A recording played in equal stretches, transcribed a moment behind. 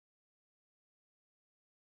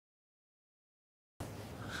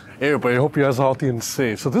Hey everybody, hope you guys are healthy and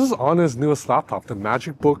safe. So this is Honor's newest laptop, the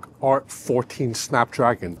MagicBook R14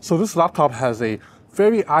 Snapdragon. So this laptop has a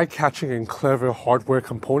very eye-catching and clever hardware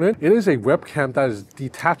component. It is a webcam that is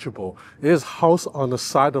detachable. It is housed on the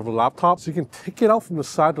side of the laptop, so you can take it out from the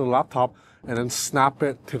side of the laptop and then snap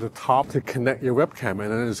it to the top to connect your webcam,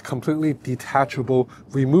 and it is completely detachable,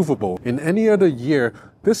 removable. In any other year,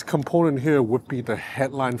 this component here would be the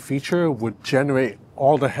headline feature, would generate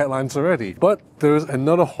all the headlines already. But there's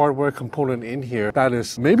another hardware component in here that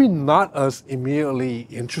is maybe not as immediately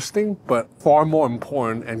interesting, but far more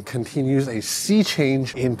important and continues a sea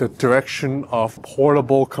change in the direction of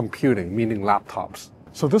portable computing, meaning laptops.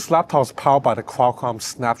 So this laptop is powered by the Qualcomm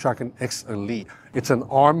Snapdragon X Elite. It's an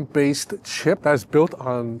ARM-based chip that is built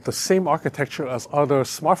on the same architecture as other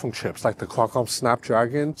smartphone chips like the Qualcomm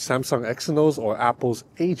Snapdragon, Samsung Exynos, or Apple's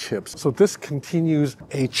A chips. So this continues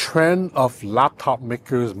a trend of laptop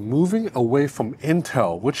makers moving away from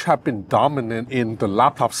Intel, which have been dominant in the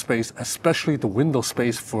laptop space, especially the Windows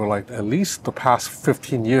space, for like at least the past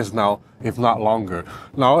 15 years now, if not longer.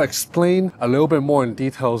 Now I'll explain a little bit more in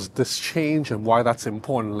details this change and why that's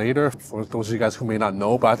important later for those of you guys who may not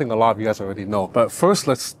know, but I think a lot of you guys already know. But first,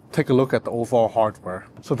 let's take a look at the overall hardware.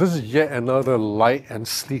 So this is yet another light and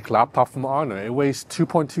sleek laptop from Honor. It weighs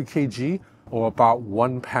 2.2 kg or about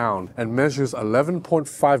 1 pound and measures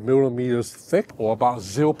 11.5 millimeters thick or about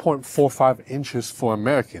 0.45 inches for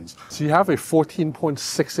Americans. So you have a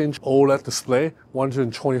 14.6-inch OLED display,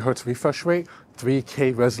 120 Hz refresh rate,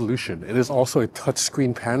 3K resolution. It is also a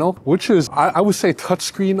touchscreen panel, which is, I would say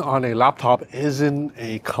touchscreen on a laptop isn't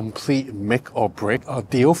a complete make or break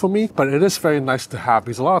deal for me, but it is very nice to have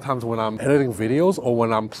because a lot of times when I'm editing videos or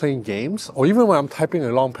when I'm playing games or even when I'm typing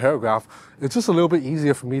a long paragraph, it's just a little bit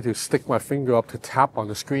easier for me to stick my finger up to tap on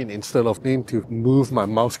the screen instead of needing to move my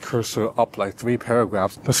mouse cursor up like 3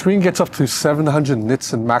 paragraphs. The screen gets up to 700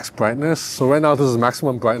 nits in max brightness. So right now this is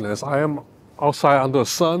maximum brightness. I am outside under the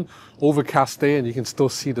sun, overcast day, and you can still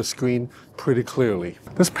see the screen pretty clearly.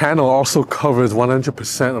 This panel also covers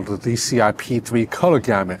 100% of the DCI-P3 color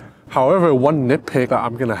gamut. However, one nitpick that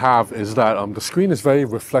I'm gonna have is that the screen is very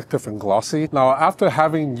reflective and glossy. Now, after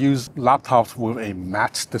having used laptops with a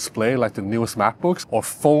matte display like the newest MacBooks or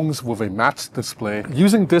phones with a matte display,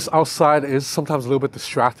 using this outside is sometimes a little bit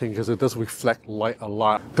distracting because it does reflect light a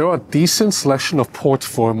lot. There are a decent selection of ports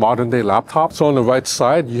for modern day laptops. So on the right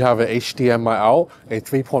side, you have a HDMI out, a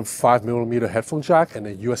 3.5 millimeter headphone jack, and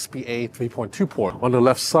a USB-A 3.2 port. On the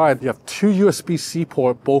left side, you have 2 USB-C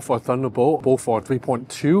ports, both are Thunderbolt, both are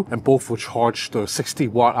 3.2, and both will charge the 60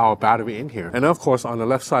 watt-hour battery in here. And of course, on the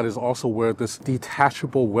left side is also where this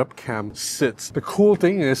detachable webcam sits. The cool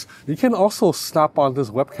thing is you can also snap on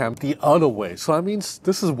this webcam the other way. So that means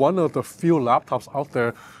this is one of the few laptops out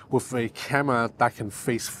there with a camera that can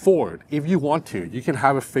face forward. If you want to, you can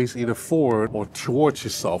have it face either forward or towards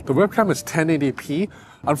yourself. The webcam is 1080p.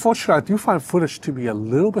 Unfortunately, I do find footage to be a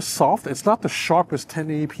little bit soft. It's not the sharpest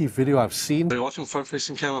 1080p video I've seen. You're watching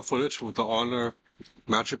front-facing camera footage with the Honor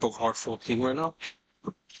MagicBook R14 right now.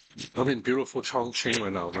 I mean, beautiful chocolate chain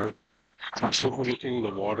right now, right? Overlooking the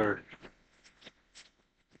water.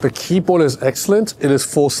 The keyboard is excellent. It is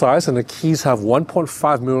full size and the keys have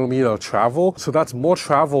 1.5 millimeter of travel. So that's more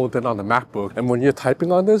travel than on the MacBook. And when you're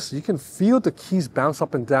typing on this, you can feel the keys bounce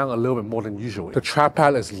up and down a little bit more than usual. The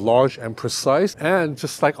trackpad is large and precise. And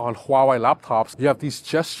just like on Huawei laptops, you have these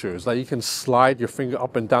gestures that you can slide your finger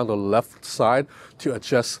up and down the left side to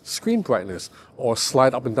adjust screen brightness or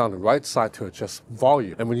slide up and down the right side to adjust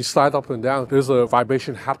volume. And when you slide up and down, there's a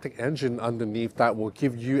vibration haptic engine underneath that will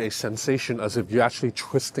give you a sensation as if you're actually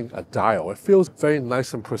twisting a dial. It feels very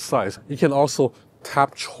nice and precise. You can also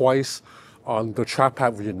tap twice on the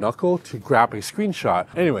trackpad with your knuckle to grab a screenshot.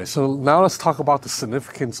 Anyway, so now let's talk about the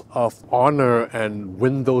significance of Honor and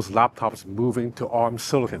Windows laptops moving to ARM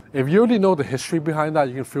silicon. If you already know the history behind that,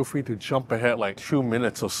 you can feel free to jump ahead like 2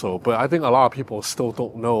 minutes or so, but I think a lot of people still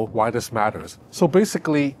don't know why this matters. So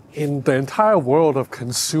basically, in the entire world of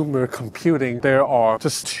consumer computing, there are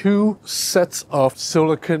just 2 sets of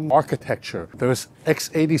silicon architecture. There's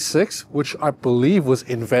x86, which I believe was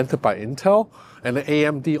invented by Intel, and the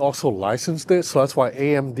AMD also licensed it, so that's why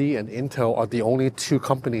AMD and Intel are the only 2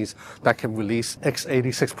 companies that can release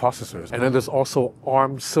x86 processors. And then there's also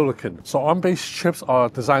ARM silicon. So ARM-based chips are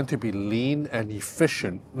designed to be lean and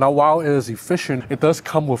efficient. Now, while it is efficient, it does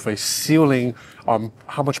come with a ceiling on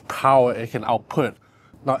how much power it can output.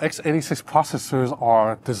 Now, x86 processors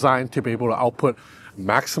are designed to be able to output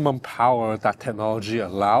maximum power that technology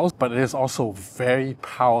allows, but it is also very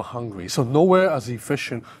power hungry. So nowhere as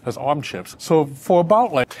efficient as ARM chips. So for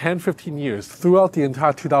about like 10-15 years, throughout the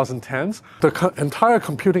entire 2010s, the entire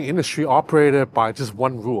computing industry operated by just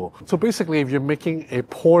one rule. So basically, if you're making a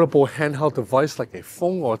portable handheld device like a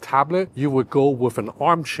phone or a tablet, you would go with an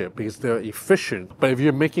ARM chip because they're efficient. But if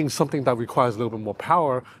you're making something that requires a little bit more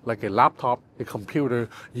power, like a laptop, a computer,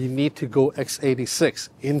 you need to go x86,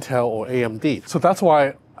 Intel or AMD. So that's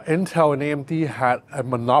why Intel and AMD had a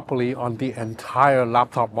monopoly on the entire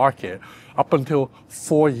laptop market up until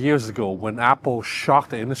 4 years ago when Apple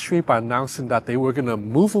shocked the industry by announcing that they were going to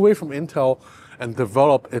move away from Intel and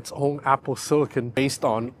develop its own Apple silicon based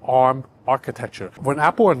on ARM architecture. When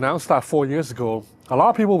Apple announced that 4 years ago, a lot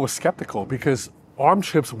of people were skeptical because ARM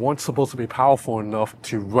chips weren't supposed to be powerful enough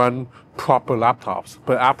to run proper laptops.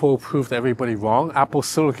 But Apple proved everybody wrong. Apple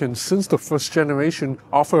silicon, since the first generation,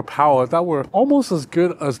 offered power that were almost as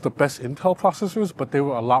good as the best Intel processors, but they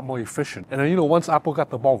were a lot more efficient. And then, once Apple got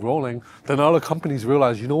the ball rolling, then other companies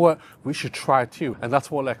realized, you know what, we should try it too. And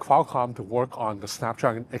that's what led Qualcomm to work on the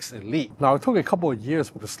Snapdragon X Elite. Now, it took a couple of years,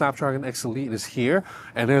 but the Snapdragon X Elite is here,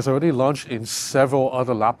 and it has already launched in several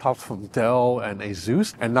other laptops from Dell and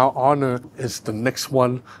Asus. And now Honor is the next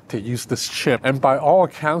one to use this chip. And by all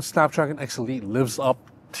accounts, Snapdragon X Elite lives up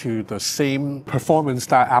to the same performance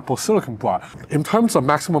that Apple Silicon brought. In terms of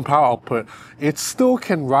maximum power output, it still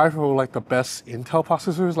can rival like the best Intel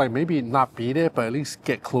processors, like maybe not beat it, but at least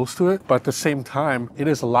get close to it. But at the same time, it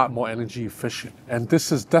is a lot more energy efficient. And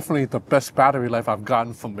this is definitely the best battery life I've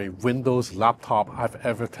gotten from a Windows laptop I've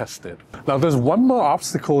ever tested. Now, there's one more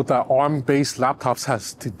obstacle that ARM-based laptops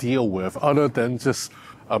has to deal with other than just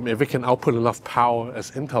if it can output enough power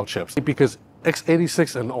as Intel chips. Because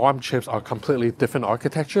x86 and ARM chips are completely different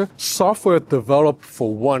architecture. Software developed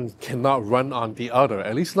for one cannot run on the other,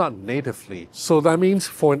 at least not natively. So that means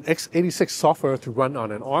for an x86 software to run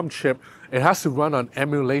on an ARM chip, it has to run on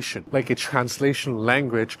emulation, like a translation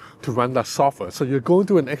language to run that software. So you're going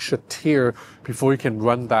through an extra tier before you can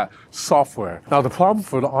run that software. Now, the problem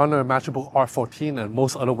for the Honor MagicBook R14 and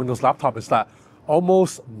most other Windows laptops is that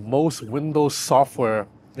almost most Windows software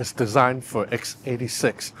is designed for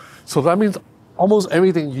x86. So that means almost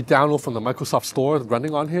everything you download from the Microsoft Store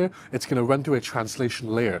running on here, it's going to run through a translation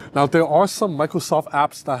layer. Now, there are some Microsoft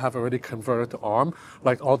apps that have already converted to ARM,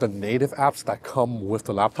 like all the native apps that come with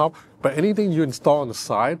the laptop. But anything you install on the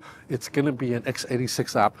side, it's going to be an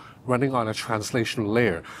x86 app running on a translation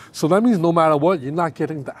layer. So that means no matter what, you're not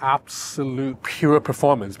getting the absolute pure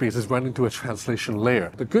performance because it's running through a translation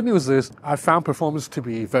layer. The good news is I found performance to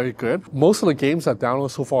be very good. Most of the games I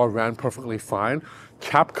downloaded so far ran perfectly fine.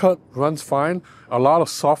 CapCut runs fine. A lot of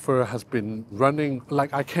software has been running,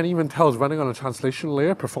 like I can't even tell it's running on a translation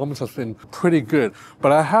layer. Performance has been pretty good.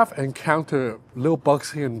 But I have encountered little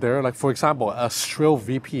bugs here and there. Like for example, a Shrill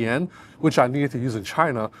VPN, which I needed to use in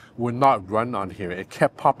China, would not run on here. It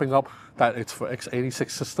kept popping up that it's for x86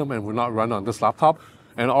 system and would not run on this laptop.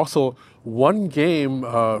 And also, one game,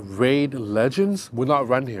 Raid Legends, would not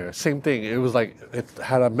run here. Same thing. It was like, it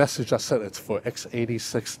had a message that said it's for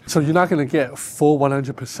x86. So you're not going to get full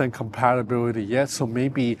 100% compatibility yet. So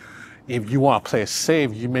maybe if you want to play a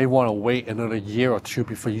save, you may want to wait another year or two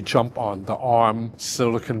before you jump on the ARM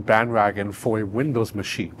Silicon bandwagon for a Windows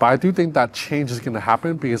machine. But I do think that change is going to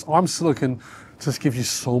happen because ARM Silicon just gives you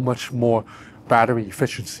so much more battery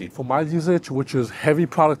efficiency. For my usage, which is heavy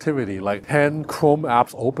productivity, like 10 Chrome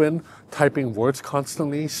apps open, typing words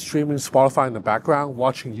constantly, streaming Spotify in the background,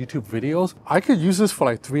 watching YouTube videos, I could use this for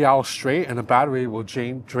like 3 hours straight and the battery will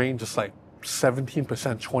drain just like 17%,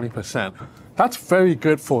 20%. That's very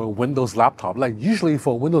good for a Windows laptop. Like usually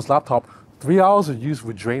for a Windows laptop, 3 hours of use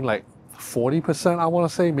would drain like 40%, I want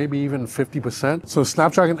to say, maybe even 50%. So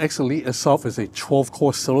Snapdragon X Elite itself is a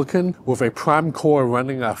 12-core silicon with a prime core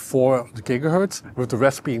running at 4 gigahertz, with the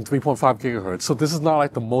rest being 3.5 gigahertz. So this is not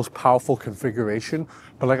like the most powerful configuration,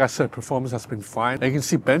 but like I said, performance has been fine. And you can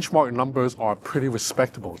see benchmark numbers are pretty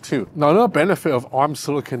respectable too. Now, another benefit of ARM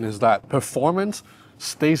silicon is that performance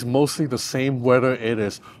stays mostly the same whether it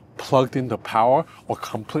is plugged into power or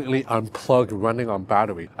completely unplugged running on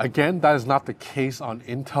battery. Again, that is not the case on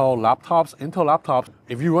Intel laptops. Intel laptops,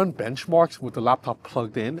 if you run benchmarks with the laptop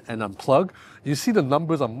plugged in and unplugged, you see the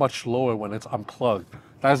numbers are much lower when it's unplugged.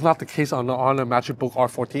 That is not the case on the MagicBook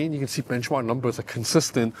R14. You can see benchmark numbers are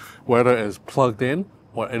consistent whether it is plugged in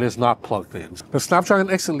or it is not plugged in. The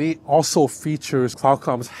Snapdragon X Elite also features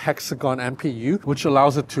Qualcomm's Hexagon NPU, which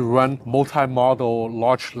allows it to run multi-model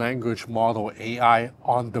large language model AI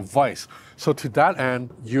on device. So to that end,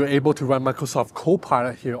 you're able to run Microsoft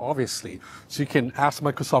Copilot here, obviously. So you can ask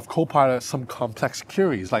Microsoft Copilot some complex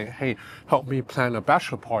queries like, hey, help me plan a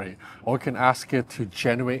bachelor party. Or you can ask it to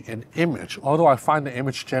generate an image. Although I find the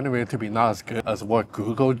image generator to be not as good as what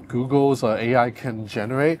Google's AI can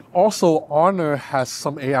generate. Also, Honor has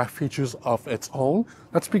some AI features of its own.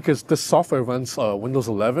 That's because this software runs Windows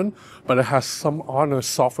 11, but it has some Honor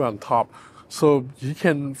software on top. So you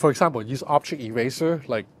can, for example, use Object Eraser,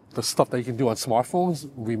 like the stuff that you can do on smartphones,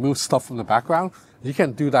 remove stuff from the background. You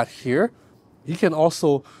can do that here. You can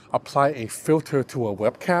also apply a filter to a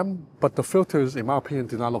webcam, but the filters, in my opinion,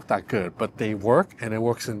 do not look that good, but they work and it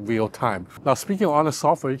works in real time. Now, speaking of Honor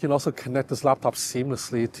software, you can also connect this laptop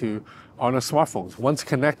seamlessly to Honor smartphones. Once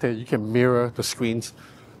connected, you can mirror the screens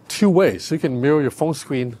two ways. So you can mirror your phone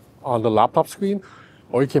screen on the laptop screen,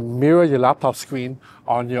 or you can mirror your laptop screen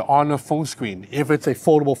on your Honor phone screen if it's a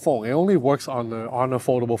foldable phone. It only works on the Honor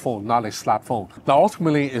foldable phone, not a slap phone. Now,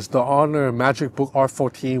 ultimately, is the Honor MagicBook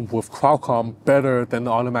R14 with Qualcomm better than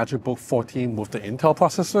the Honor MagicBook 14 with the Intel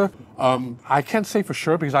processor? I can't say for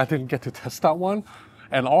sure because I didn't get to test that one.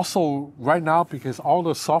 And also, right now, because all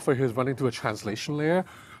the software here is running through a translation layer,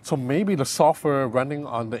 so maybe the software running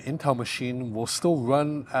on the Intel machine will still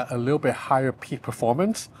run at a little bit higher peak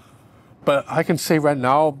performance. But I can say right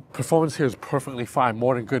now, performance here is perfectly fine,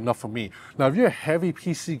 more than good enough for me. Now, if you're a heavy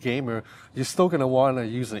PC gamer, you're still going to want to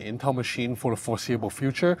use an Intel machine for the foreseeable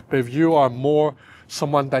future. But if you are more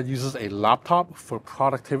someone that uses a laptop for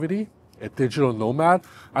productivity, a digital nomad,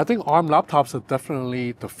 I think ARM laptops are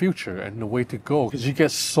definitely the future and the way to go because you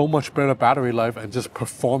get so much better battery life and just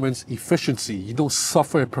performance efficiency. You don't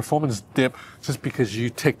suffer a performance dip just because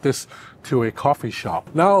you take this to a coffee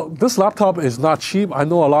shop. Now, this laptop is not cheap. I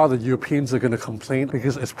know a lot of the Europeans are going to complain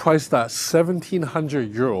because it's priced at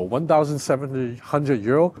 1,700 euro, 1,700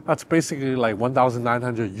 euro. That's basically like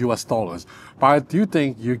 1,900 US dollars. But I do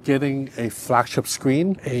think you're getting a flagship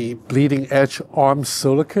screen, a bleeding edge ARM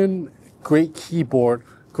silicon, great keyboard,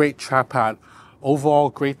 great trackpad,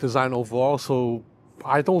 overall great design overall. So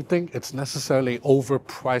I don't think it's necessarily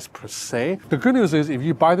overpriced per se. The good news is if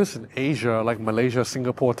you buy this in Asia, like Malaysia,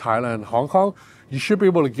 Singapore, Thailand, Hong Kong, you should be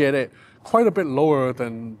able to get it quite a bit lower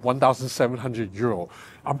than 1,700 euro.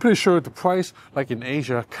 I'm pretty sure the price, like in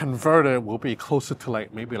Asia, converted will be closer to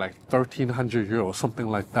like maybe like 1,300 euro, something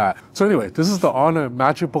like that. So anyway, this is the Honor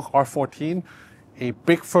MagicBook R14. A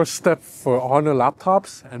big first step for Honor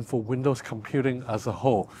laptops and for Windows computing as a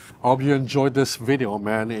whole. I hope you enjoyed this video,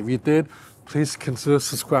 man. If you did, please consider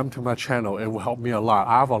subscribing to my channel. It will help me a lot.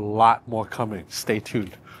 I have a lot more coming. Stay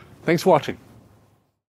tuned. Thanks for watching.